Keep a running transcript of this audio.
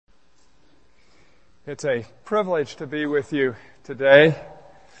It's a privilege to be with you today.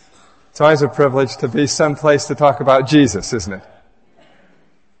 It's always a privilege to be someplace to talk about Jesus, isn't it?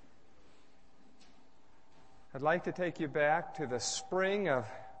 I'd like to take you back to the spring of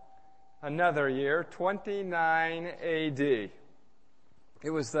another year, 29 A.D. It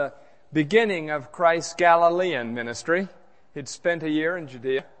was the beginning of Christ's Galilean ministry. He'd spent a year in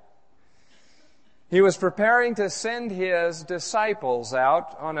Judea. He was preparing to send his disciples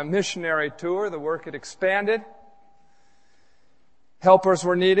out on a missionary tour. The work had expanded. Helpers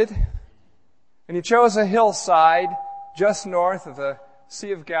were needed. And he chose a hillside just north of the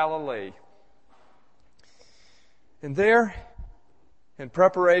Sea of Galilee. And there, in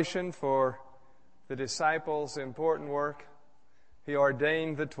preparation for the disciples' important work, he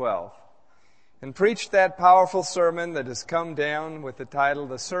ordained the 12 and preached that powerful sermon that has come down with the title,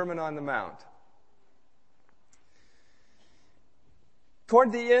 The Sermon on the Mount.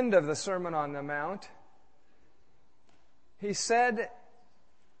 Toward the end of the Sermon on the Mount, he said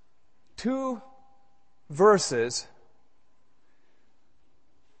two verses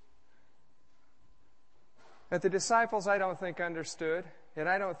that the disciples, I don't think, understood, and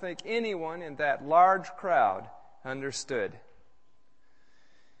I don't think anyone in that large crowd understood.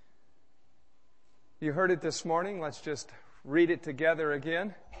 You heard it this morning. Let's just read it together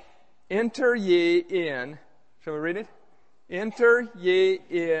again. Enter ye in. Shall we read it? Enter ye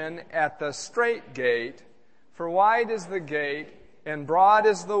in at the strait gate, for wide is the gate, and broad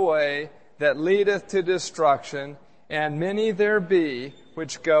is the way that leadeth to destruction, and many there be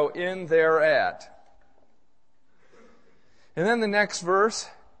which go in thereat. And then the next verse,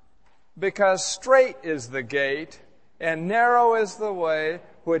 because strait is the gate, and narrow is the way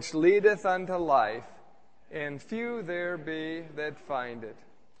which leadeth unto life, and few there be that find it.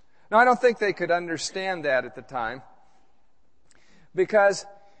 Now, I don't think they could understand that at the time. Because,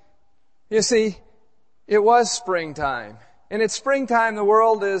 you see, it was springtime. And at springtime, the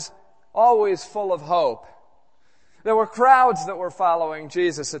world is always full of hope. There were crowds that were following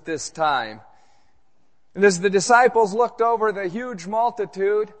Jesus at this time. And as the disciples looked over the huge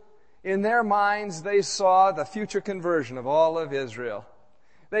multitude, in their minds they saw the future conversion of all of Israel.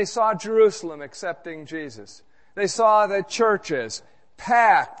 They saw Jerusalem accepting Jesus. They saw the churches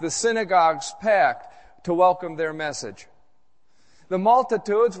packed, the synagogues packed to welcome their message. The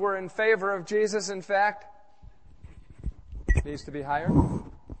multitudes were in favor of Jesus. In fact, it needs to be higher.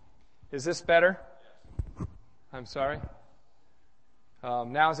 Is this better? I'm sorry.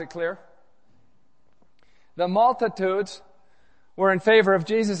 Now is it clear? The multitudes were in favor of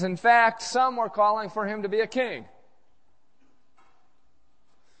Jesus. In fact, some were calling for him to be a king.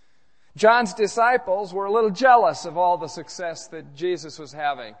 John's disciples were a little jealous of all the success that Jesus was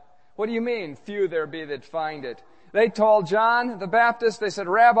having. What do you mean, few there be that find it? They told John the Baptist, they said,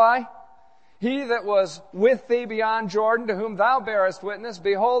 Rabbi, he that was with thee beyond Jordan, to whom thou bearest witness,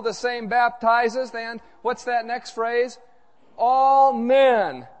 behold, the same baptizes, and what's that next phrase? All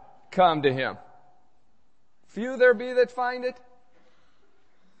men come to him. Few there be that find it.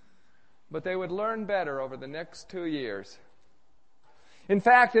 But they would learn better over the next 2 years. In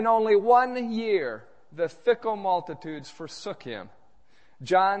fact, in only 1 year, the fickle multitudes forsook him.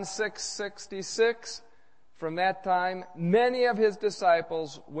 John 6:66, from that time, many of his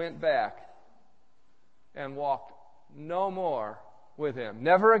disciples went back and walked no more with him.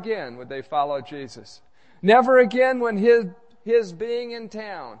 Never again would they follow Jesus. Never again would his being in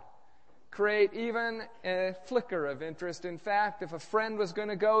town create even a flicker of interest. In fact, if a friend was going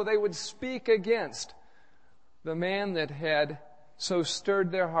to go, they would speak against the man that had so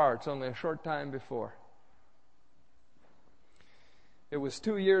stirred their hearts only a short time before. It was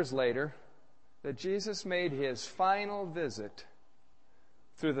 2 years later that Jesus made his final visit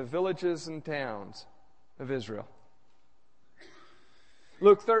through the villages and towns of Israel.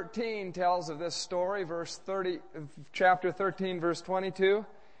 Luke 13 tells of this story, chapter 13, verse 22.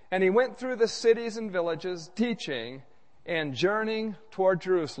 And he went through the cities and villages, teaching and journeying toward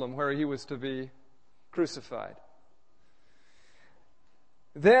Jerusalem, where he was to be crucified.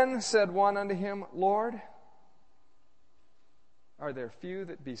 Then said one unto him, Lord, are there few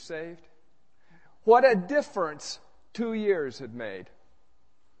that be saved? What a difference 2 years had made.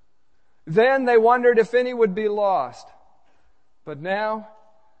 Then they wondered if any would be lost. But now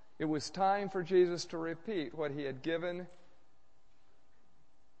it was time for Jesus to repeat what he had given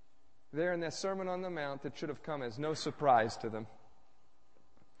there in that Sermon on the Mount that should have come as no surprise to them.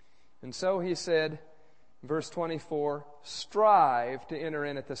 And so he said, verse 24, strive to enter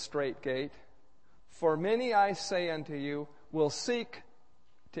in at the strait gate, for many, I say unto you, will seek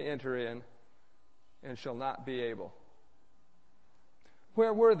to enter in and shall not be able.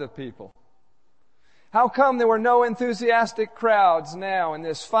 Where were the people? How come there were no enthusiastic crowds now in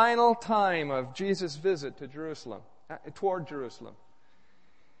this final time of Jesus' visit to Jerusalem, toward Jerusalem?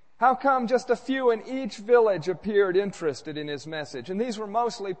 How come just a few in each village appeared interested in his message? And these were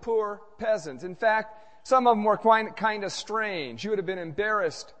mostly poor peasants. In fact, some of them were kind of strange. You would have been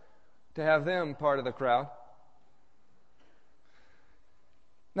embarrassed to have them part of the crowd.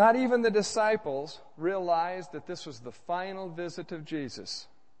 Not even the disciples realized that this was the final visit of Jesus,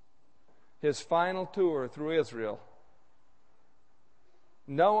 his final tour through Israel.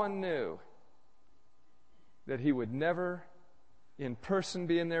 No one knew that he would never in person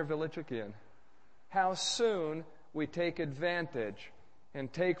be in their village again. How soon we take advantage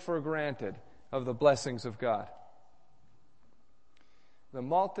and take for granted of the blessings of God. The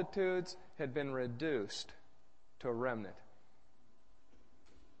multitudes had been reduced to a remnant.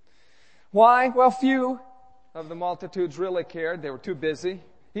 Why? Well, few of the multitudes really cared. They were too busy.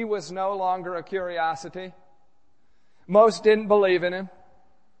 He was no longer a curiosity. Most didn't believe in him.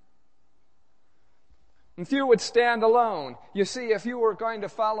 And few would stand alone. You see, if you were going to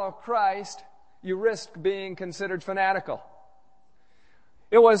follow Christ, you risked being considered fanatical.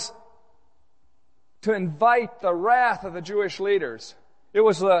 It was to invite the wrath of the Jewish leaders. It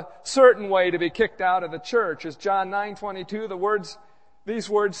was a certain way to be kicked out of the church. As John 9:22, these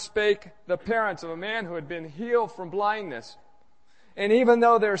words spake the parents of a man who had been healed from blindness. And even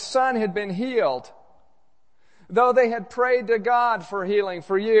though their son had been healed, though they had prayed to God for healing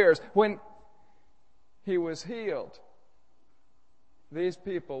for years, when he was healed, these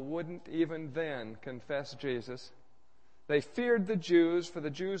people wouldn't even then confess Jesus. They feared the Jews, for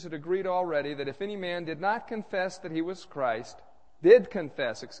the Jews had agreed already that if any man did not confess that he was Christ,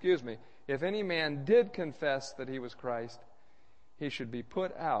 if any man did confess that he was Christ, he should be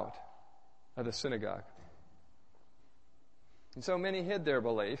put out of the synagogue. And so many hid their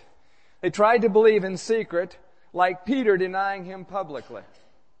belief. They tried to believe in secret, like Peter denying him publicly.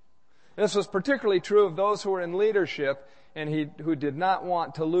 This was particularly true of those who were in leadership and who did not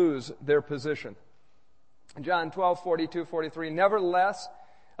want to lose their position. John 12:42-43, nevertheless,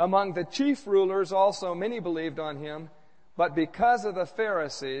 among the chief rulers also many believed on him, but because of the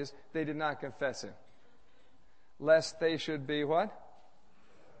Pharisees, they did not confess him, lest they should be what?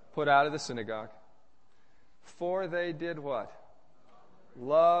 Put out of the synagogue. For they did what?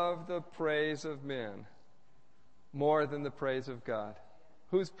 Love the praise of men more than the praise of God.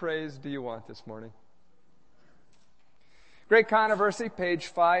 Whose praise do you want this morning? Great Controversy, page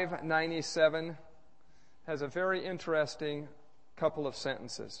 597, has a very interesting couple of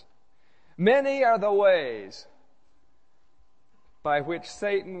sentences. Many are the ways by which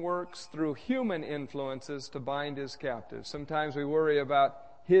Satan works through human influences to bind his captives. Sometimes we worry about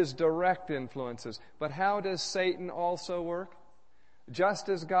his direct influences. But how does Satan also work? Just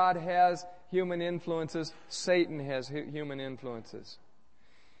as God has human influences, Satan has human influences.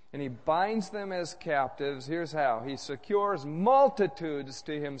 And he binds them as captives. Here's how. He secures multitudes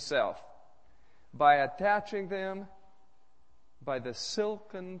to himself by attaching them by the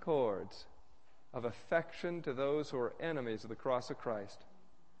silken cords of affection to those who are enemies of the cross of Christ.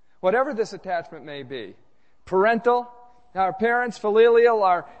 Whatever this attachment may be, parental, our parents, familial,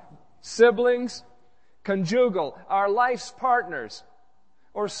 our siblings, conjugal, our life's partners,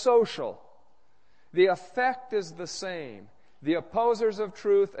 or social, the effect is the same. The opposers of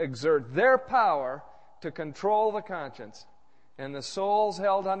truth exert their power to control the conscience, and the souls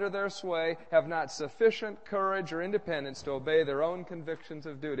held under their sway have not sufficient courage or independence to obey their own convictions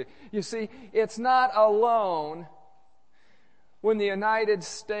of duty. You see, it's not alone when the United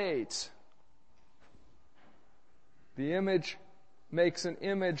States, the image makes an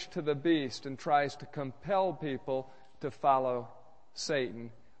image to the beast and tries to compel people to follow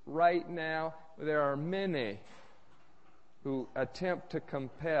Satan. Right now, there are many who attempt to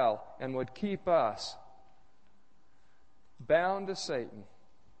compel and would keep us bound to Satan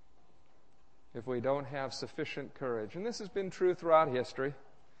if we don't have sufficient courage. And this has been true throughout history.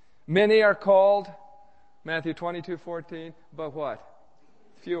 Many are called, Matthew 22:14, but what?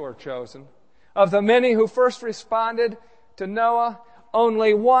 Few are chosen. Of the many who first responded to Noah,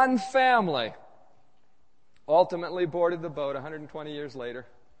 only one family ultimately boarded the boat 120 years later.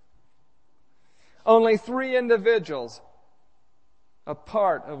 Only 3 individuals, a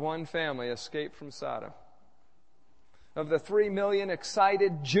part of one family, escaped from Sodom. Of the 3 million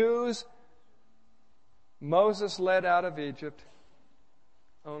excited Jews Moses led out of Egypt,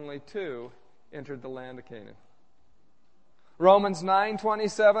 only 2 entered the land of Canaan. Romans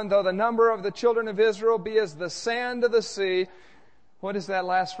 9:27, though the number of the children of Israel be as the sand of the sea, what is that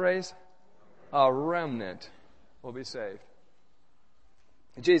last phrase? A remnant will be saved.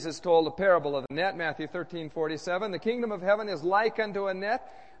 Jesus told a parable of the net, Matthew 13:47. The kingdom of heaven is like unto a net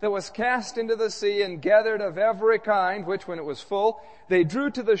that was cast into the sea and gathered of every kind, which when it was full, they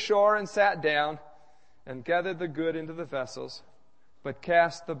drew to the shore and sat down and gathered the good into the vessels, but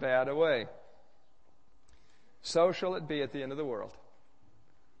cast the bad away. So shall it be at the end of the world.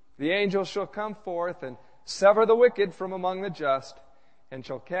 The angels shall come forth and sever the wicked from among the just, and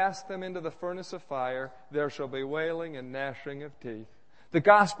shall cast them into the furnace of fire. There shall be wailing and gnashing of teeth. The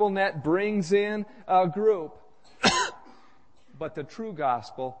gospel net brings in a group, but the true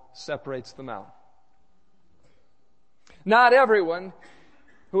gospel separates them out. Not everyone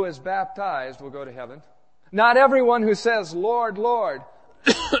who is baptized will go to heaven. Not everyone who says, Lord, Lord,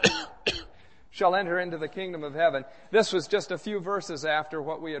 shall enter into the kingdom of heaven. This was just a few verses after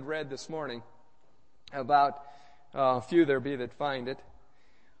what we had read this morning about few there be that find it.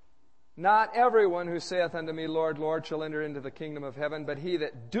 Not everyone who saith unto me, Lord, Lord, shall enter into the kingdom of heaven, but he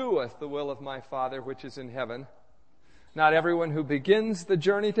that doeth the will of my Father which is in heaven. Not everyone who begins the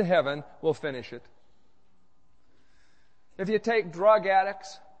journey to heaven will finish it. If you take drug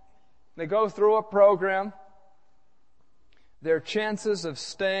addicts, they go through a program, their chances of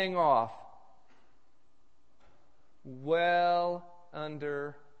staying off well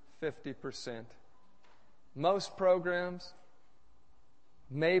under 50%. Most programs,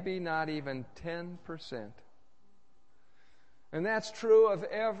 maybe not even 10%. And that's true of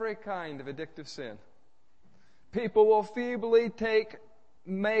every kind of addictive sin. People will feebly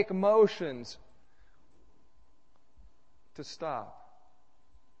make motions to stop.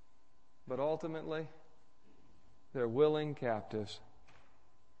 But ultimately, they're willing captives,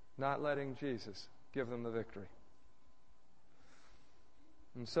 not letting Jesus give them the victory.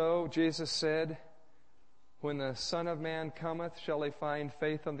 And so Jesus said, when the Son of Man cometh, shall he find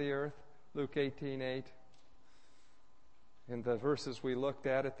faith on the earth? Luke 18:8. In the verses we looked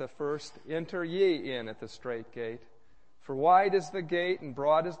at the first, enter ye in at the strait gate. For wide is the gate, and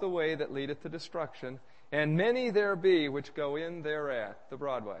broad is the way that leadeth to destruction, and many there be which go in thereat, the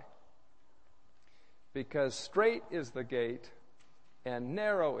broad way. Because strait is the gate, and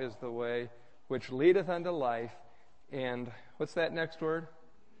narrow is the way which leadeth unto life, and what's that next word?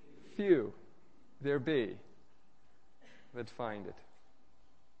 Few there be that find it.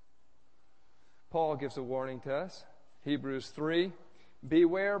 Paul gives a warning to us. Hebrews 3,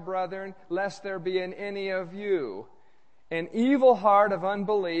 beware, brethren, lest there be in any of you an evil heart of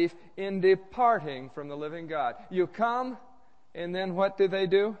unbelief in departing from the living God. You come, and then what do they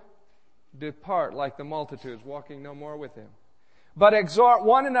do? Depart like the multitudes, walking no more with him. But exhort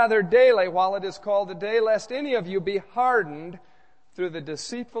one another daily while it is called today, lest any of you be hardened through the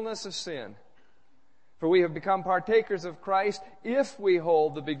deceitfulness of sin. For we have become partakers of Christ if we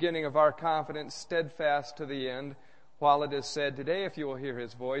hold the beginning of our confidence steadfast to the end, while it is said, today if you will hear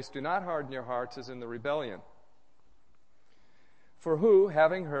his voice, do not harden your hearts as in the rebellion. For who,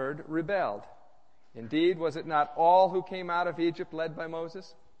 having heard, rebelled? Indeed, was it not all who came out of Egypt led by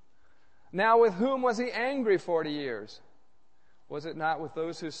Moses? Now with whom was he angry 40 years? Was it not with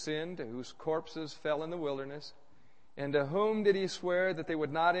those who sinned, whose corpses fell in the wilderness? And to whom did he swear that they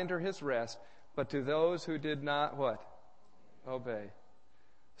would not enter his rest, but to those who did not, what? Obey.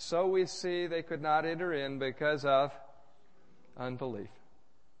 So we see they could not enter in because of unbelief.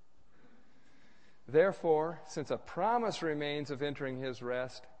 Therefore, since a promise remains of entering his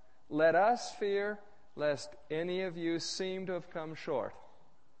rest, let us fear lest any of you seem to have come short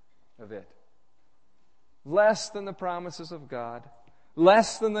of it. Less than the promises of God,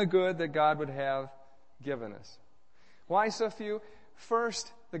 less than the good that God would have given us. Why so few?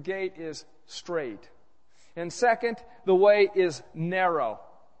 First, the gate is straight. And second, the way is narrow.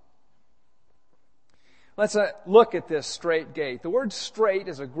 Let's look at this straight gate. The word straight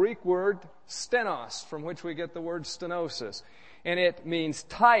is a Greek word, stenos, from which we get the word stenosis. And it means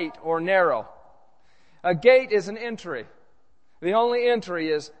tight or narrow. A gate is an entry. The only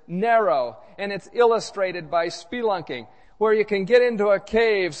entry is narrow, and it's illustrated by spelunking, where you can get into a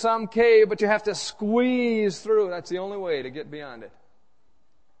cave, some cave, but you have to squeeze through. That's the only way to get beyond it.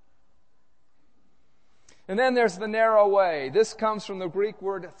 And then there's the narrow way. This comes from the Greek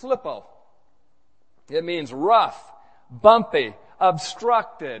word thlippo. It means rough, bumpy,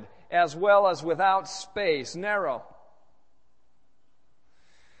 obstructed, as well as without space, narrow.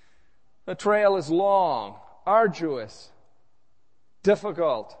 The trail is long, arduous,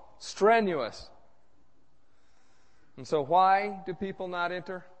 difficult, strenuous. And so why do people not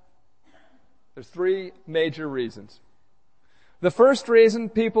enter? There's three major reasons. The first reason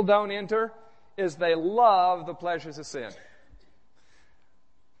people don't enter is they love the pleasures of sin.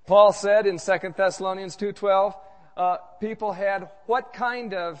 Paul said in 2 Thessalonians 2:12, people had what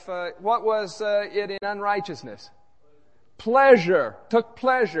was it in unrighteousness? Pleasure. Took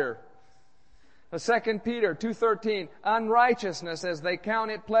pleasure. 2 Peter 2:13, unrighteousness as they count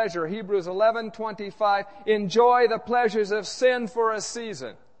it pleasure. Hebrews 11:25, enjoy the pleasures of sin for a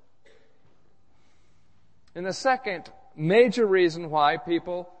season. And the second major reason why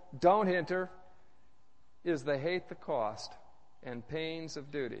people don't enter is they hate the cost and pains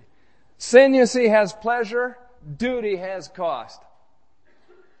of duty. Sin, you see, has pleasure. Duty has cost.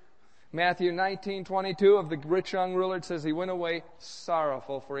 Matthew 19:22 of the rich young ruler, it says he went away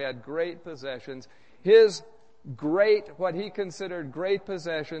sorrowful, for he had great possessions. What he considered great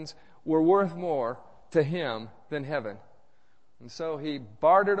possessions were worth more to him than heaven. And so he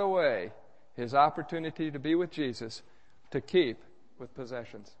bartered away his opportunity to be with Jesus to keep with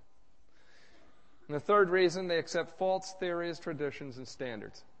possessions. And the third reason, they accept false theories, traditions, and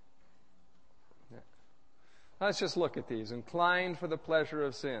standards. Let's just look at these. Inclined for the pleasure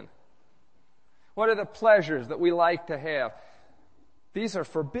of sin. What are the pleasures that we like to have? These are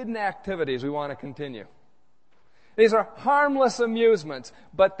forbidden activities we want to continue. These are harmless amusements,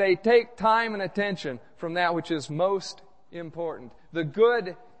 but they take time and attention from that which is most important. The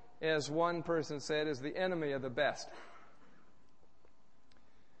good, as one person said, is the enemy of the best.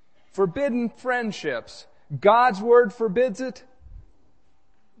 Forbidden friendships. God's Word forbids it,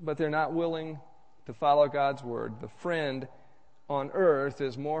 but they're not willing to follow God's Word. The friend on earth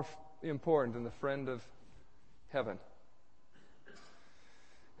is more important than the friend of heaven.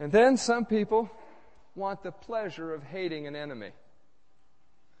 And then some people want the pleasure of hating an enemy.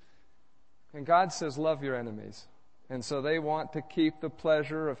 And God says, love your enemies. And so they want to keep the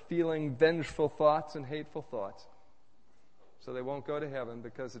pleasure of feeling vengeful thoughts and hateful thoughts. So they won't go to heaven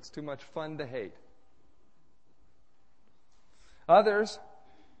because it's too much fun to hate. Others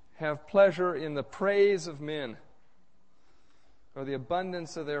have pleasure in the praise of men or the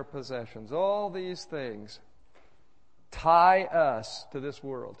abundance of their possessions. All these things tie us to this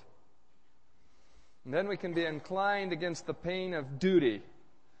world. And then we can be inclined against the pain of duty,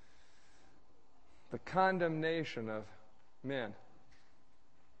 the condemnation of men.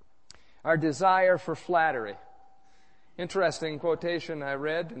 Our desire for flattery. Interesting quotation I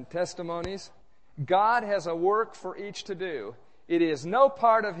read in Testimonies. God has a work for each to do. It is no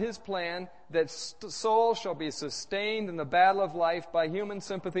part of His plan that soul shall be sustained in the battle of life by human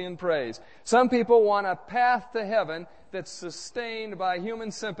sympathy and praise. Some people want a path to heaven that's sustained by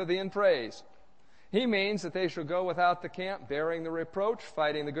human sympathy and praise. He means that they shall go without the camp, bearing the reproach,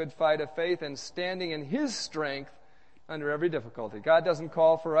 fighting the good fight of faith, and standing in His strength under every difficulty. God doesn't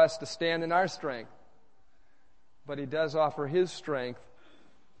call for us to stand in our strength, but He does offer His strength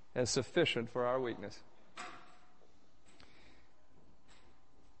as sufficient for our weakness.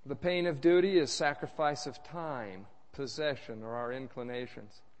 The pain of duty is sacrifice of time, possession, or our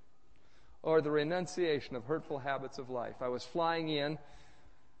inclinations, or the renunciation of hurtful habits of life. I was flying in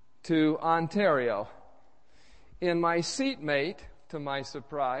to Ontario, and my seatmate, to my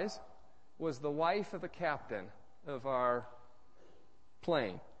surprise, was the wife of the captain of our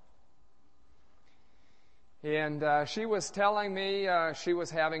plane. And she was telling me she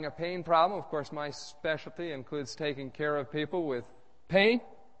was having a pain problem. Of course, my specialty includes taking care of people with pain.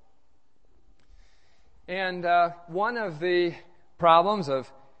 And one of the problems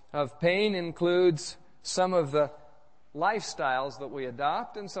of pain includes some of the lifestyles that we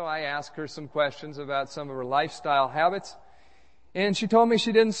adopt. And so I asked her some questions about some of her lifestyle habits. And she told me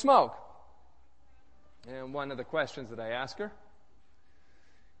she didn't smoke. And one of the questions that I asked her.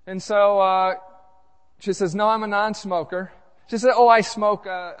 And so she says, no, I'm a non-smoker. She said, oh, I smoke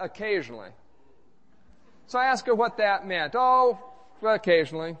occasionally. So I asked her what that meant. Oh, well,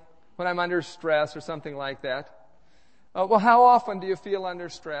 occasionally, when I'm under stress or something like that. Well, how often do you feel under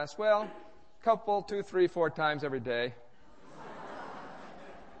stress? Well, a couple, 2, 3, 4 times every day.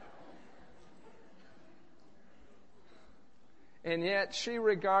 And yet she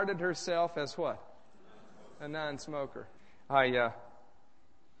regarded herself as what? A non-smoker. I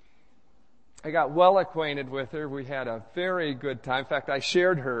got well acquainted with her. We had a very good time. In fact, I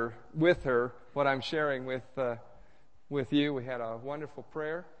shared with her what I'm sharing with you. We had a wonderful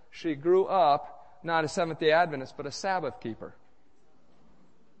prayer. She grew up not a Seventh-day Adventist, but a Sabbath keeper.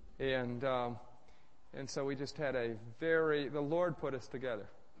 And so we just had the Lord put us together.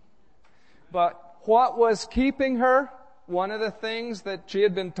 But what was keeping her? One of the things that she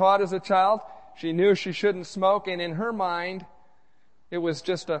had been taught as a child, she knew she shouldn't smoke, and in her mind, it was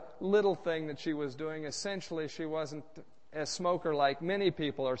just a little thing that she was doing. Essentially, she wasn't a smoker like many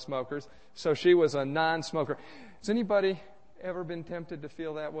people are smokers, so she was a non-smoker. Has anybody ever been tempted to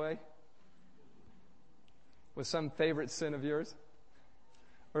feel that way? with some favorite sin of yours?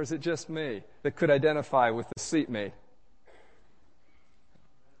 Or is it just me that could identify with the seatmate?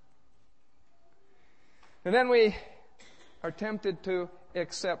 And then we are tempted to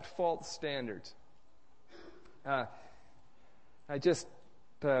accept false standards. My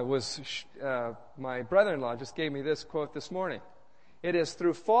brother-in-law just gave me this quote this morning. It is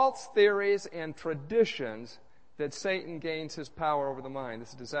through false theories and traditions that Satan gains his power over the mind. This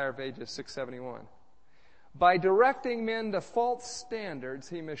is Desire of Ages 671. By directing men to false standards,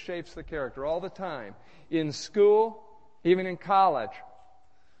 he misshapes the character all the time. In school, even in college,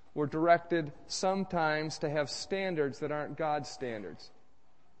 we're directed sometimes to have standards that aren't God's standards.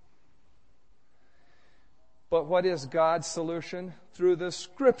 But what is God's solution? Through the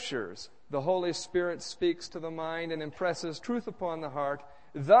Scriptures, the Holy Spirit speaks to the mind and impresses truth upon the heart.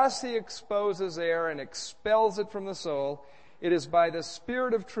 Thus he exposes error and expels it from the soul. It is by the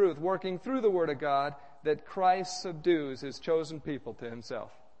Spirit of truth working through the Word of God that Christ subdues His chosen people to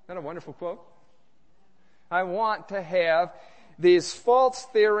Himself. Isn't that a wonderful quote? I want to have these false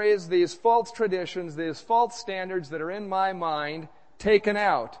theories, these false traditions, these false standards that are in my mind taken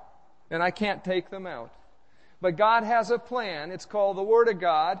out. And I can't take them out. But God has a plan. It's called the Word of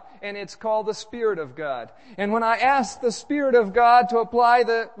God, and it's called the Spirit of God. And when I ask the Spirit of God to apply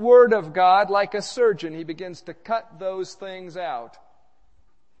the Word of God like a surgeon, He begins to cut those things out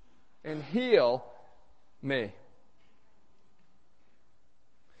and heal me.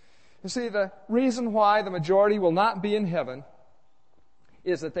 You see, the reason why the majority will not be in heaven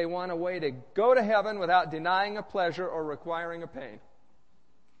is that they want a way to go to heaven without denying a pleasure or requiring a pain.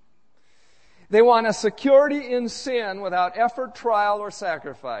 They want a security in sin without effort, trial, or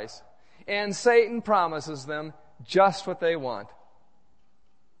sacrifice. And Satan promises them just what they want.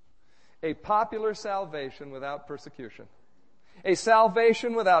 A popular salvation without persecution. A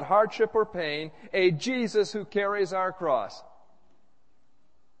salvation without hardship or pain. A Jesus who carries our cross.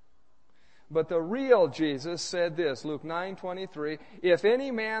 But the real Jesus said this, Luke 9:23, if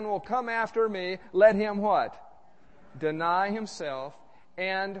any man will come after me, let him what? Deny himself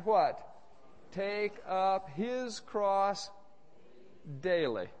and what? Take up his cross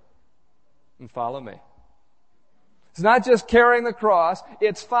daily and follow me. It's not just carrying the cross,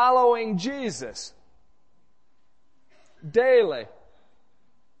 it's following Jesus daily.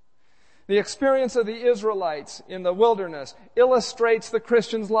 The experience of the Israelites in the wilderness illustrates the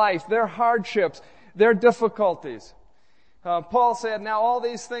Christian's life, their hardships, their difficulties. Paul said, now all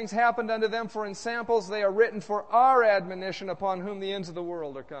these things happened unto them for ensamples, they are written for our admonition upon whom the ends of the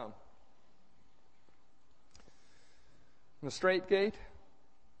world are come. The strait gate,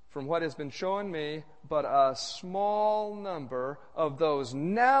 from what has been shown me, but a small number of those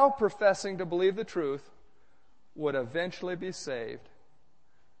now professing to believe the truth would eventually be saved.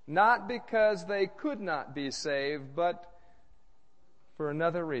 Not because they could not be saved, but for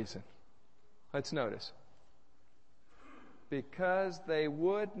another reason. Let's notice. Because they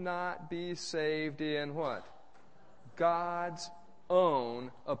would not be saved in what? God's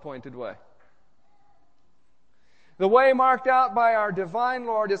own appointed way. The way marked out by our divine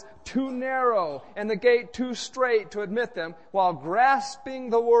Lord is too narrow and the gate too strait to admit them while grasping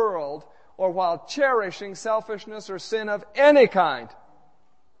the world or while cherishing selfishness or sin of any kind.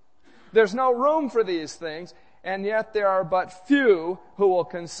 There's no room for these things, and yet there are but few who will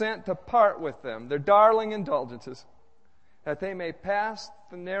consent to part with them, their darling indulgences, that they may pass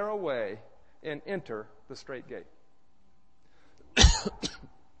the narrow way and enter the strait gate.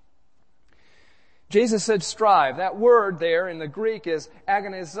 Jesus said strive. That word there in the Greek is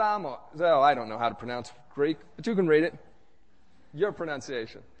agonizamo. Oh, I don't know how to pronounce Greek, but you can read it. Your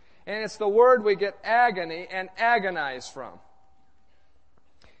pronunciation. And it's the word we get agony and agonize from.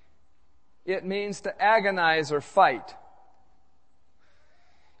 It means to agonize or fight.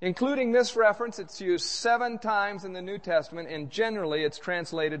 Including this reference, it's used 7 times in the New Testament, and generally it's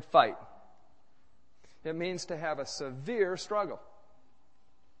translated fight. It means to have a severe struggle.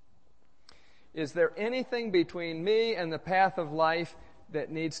 Is there anything between me and the path of life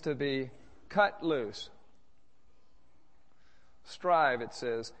that needs to be cut loose? Strive, it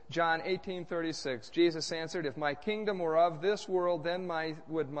says. John 18:36. Jesus answered, if my kingdom were of this world, then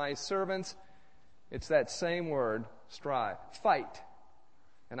would my servants, it's that same word, strive, fight,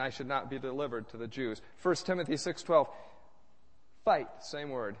 and I should not be delivered to the Jews. 1 Timothy 6:12. Fight, same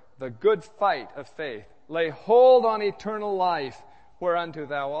word. The good fight of faith. Lay hold on eternal life, whereunto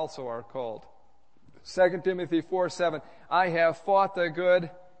thou also art called. 2 Timothy 4:7. I have fought the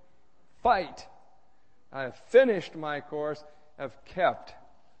good fight. I have finished my course, have kept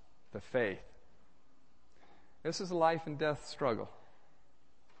the faith. This is a life and death struggle.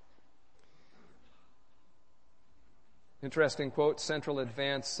 Interesting quote, Central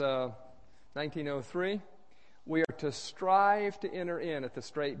Advance 1903. We are to strive to enter in at the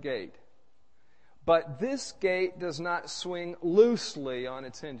strait gate. But this gate does not swing loosely on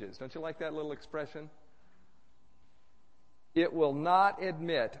its hinges. Don't you like that little expression? It will not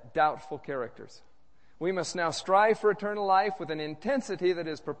admit doubtful characters. We must now strive for eternal life with an intensity that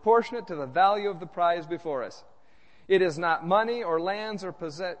is proportionate to the value of the prize before us. It is not money or lands or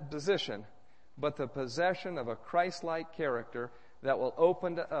position, but the possession of a Christ-like character that will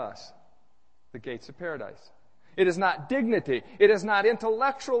open to us the gates of paradise. It is not dignity. It is not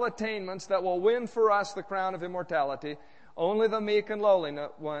intellectual attainments that will win for us the crown of immortality. Only the meek and lowly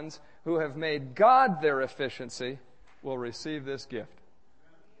ones who have made God their efficiency will receive this gift.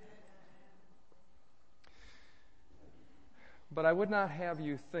 But I would not have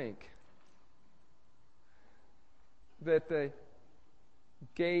you think that the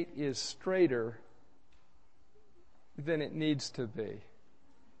gate is straighter than it needs to be,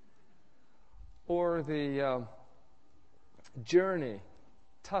 or the journey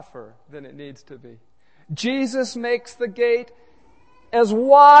tougher than it needs to be. Jesus makes the gate as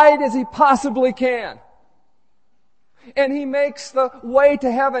wide as He possibly can. And He makes the way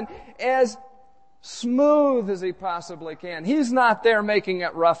to heaven as smooth as He possibly can. He's not there making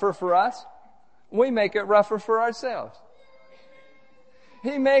it rougher for us. We make it rougher for ourselves.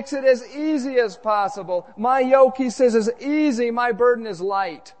 He makes it as easy as possible. My yoke, He says, is easy. My burden is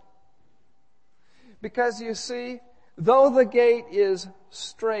light. Because you see, though the gate is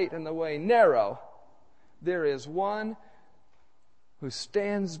straight and the way narrow, there is one who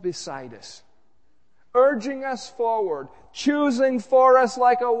stands beside us, urging us forward, choosing for us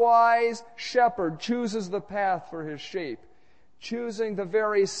like a wise shepherd chooses the path for his sheep, choosing the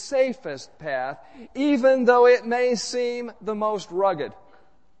very safest path, even though it may seem the most rugged.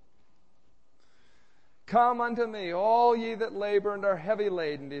 Come unto me, all ye that labor and are heavy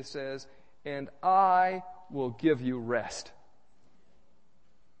laden, He says, and I will give you rest.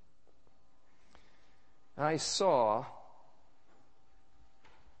 I saw,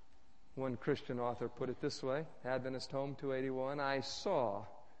 one Christian author put it this way, Adventist Home 281, I saw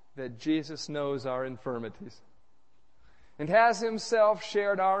that Jesus knows our infirmities and has Himself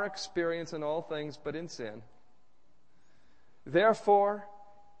shared our experience in all things but in sin. Therefore,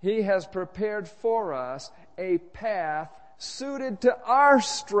 He has prepared for us a path suited to our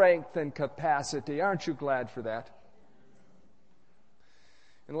strength and capacity. Aren't you glad for that?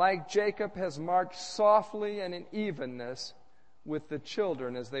 And like Jacob has marched softly and in evenness with the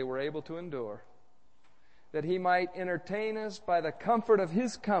children as they were able to endure, that He might entertain us by the comfort of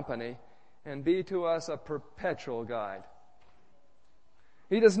His company and be to us a perpetual guide.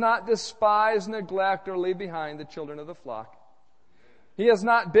 He does not despise, neglect, or leave behind the children of the flock. He has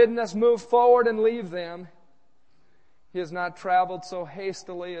not bidden us move forward and leave them. He has not traveled so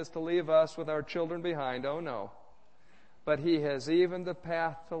hastily as to leave us with our children behind. Oh no. But He has evened the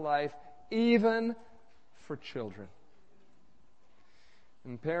path to life, even for children.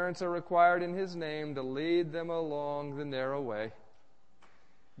 And parents are required in His name to lead them along the narrow way.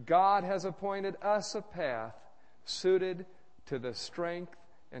 God has appointed us a path suited to the strength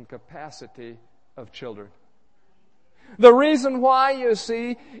and capacity of children. The reason why, you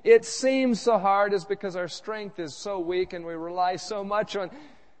see, it seems so hard is because our strength is so weak and we rely so much on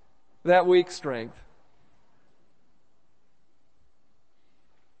that weak strength.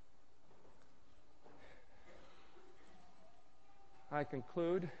 I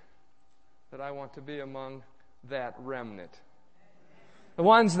conclude that I want to be among that remnant. The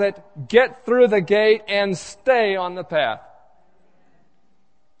ones that get through the gate and stay on the path.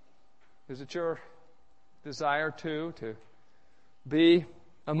 Is it your desire to be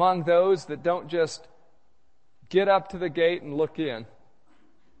among those that don't just get up to the gate and look in,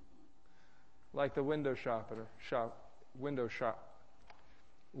 like the window shopper,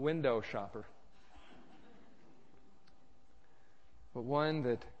 but one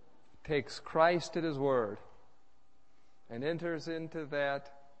that takes Christ at His word and enters into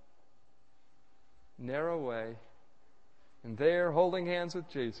that narrow way, and there, holding hands with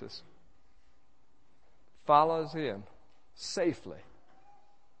Jesus, follows Him safely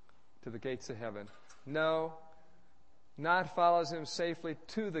to the gates of heaven. No, not follows Him safely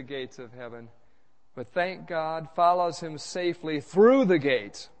to the gates of heaven, but thank God, follows Him safely through the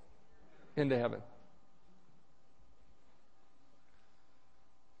gates into heaven.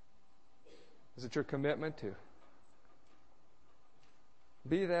 Is it your commitment to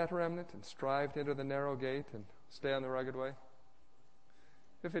be that remnant and strive to enter the narrow gate and stay on the rugged way?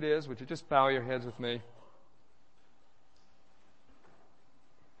 If it is, would you just bow your heads with me?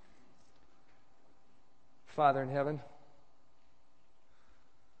 Father in heaven,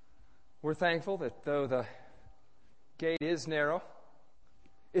 We're thankful that though the gate is narrow,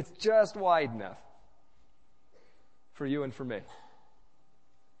 it's just wide enough for you and for me.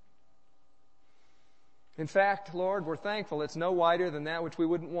 In fact, Lord, we're thankful it's no wider than that which we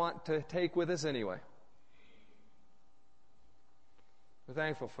wouldn't want to take with us anyway. We're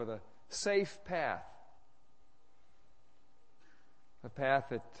thankful for the safe path, a path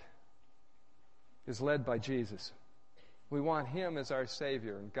that is led by Jesus. We want Him as our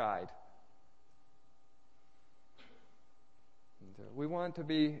Savior and guide. And we want to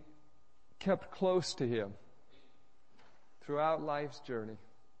be kept close to Him throughout life's journey.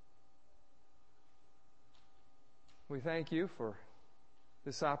 We thank You for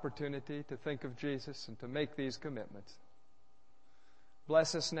this opportunity to think of Jesus and to make these commitments.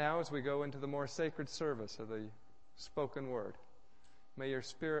 Bless us now as we go into the more sacred service of the spoken word. May Your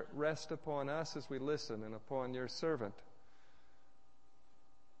Spirit rest upon us as we listen and upon Your servant,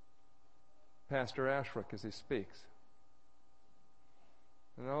 Pastor Ashbrook, as he speaks.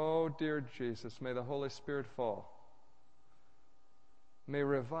 And oh, dear Jesus, may the Holy Spirit fall. May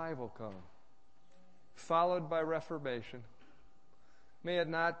revival come, followed by reformation. May it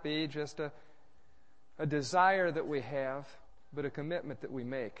not be just a desire that we have, but a commitment that we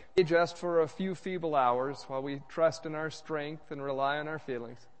make. Just for a few feeble hours while we trust in our strength and rely on our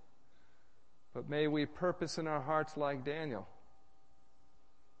feelings. But may we purpose in our hearts like Daniel.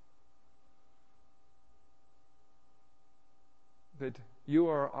 That You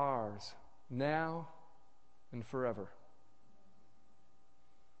are ours now and forever.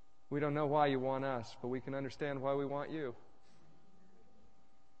 We don't know why You want us, but we can understand why we want You.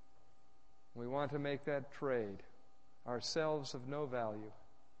 We want to make that trade, ourselves of no value,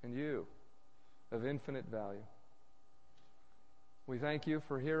 and You of infinite value. We thank You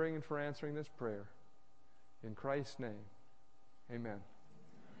for hearing and for answering this prayer. In Christ's name, amen.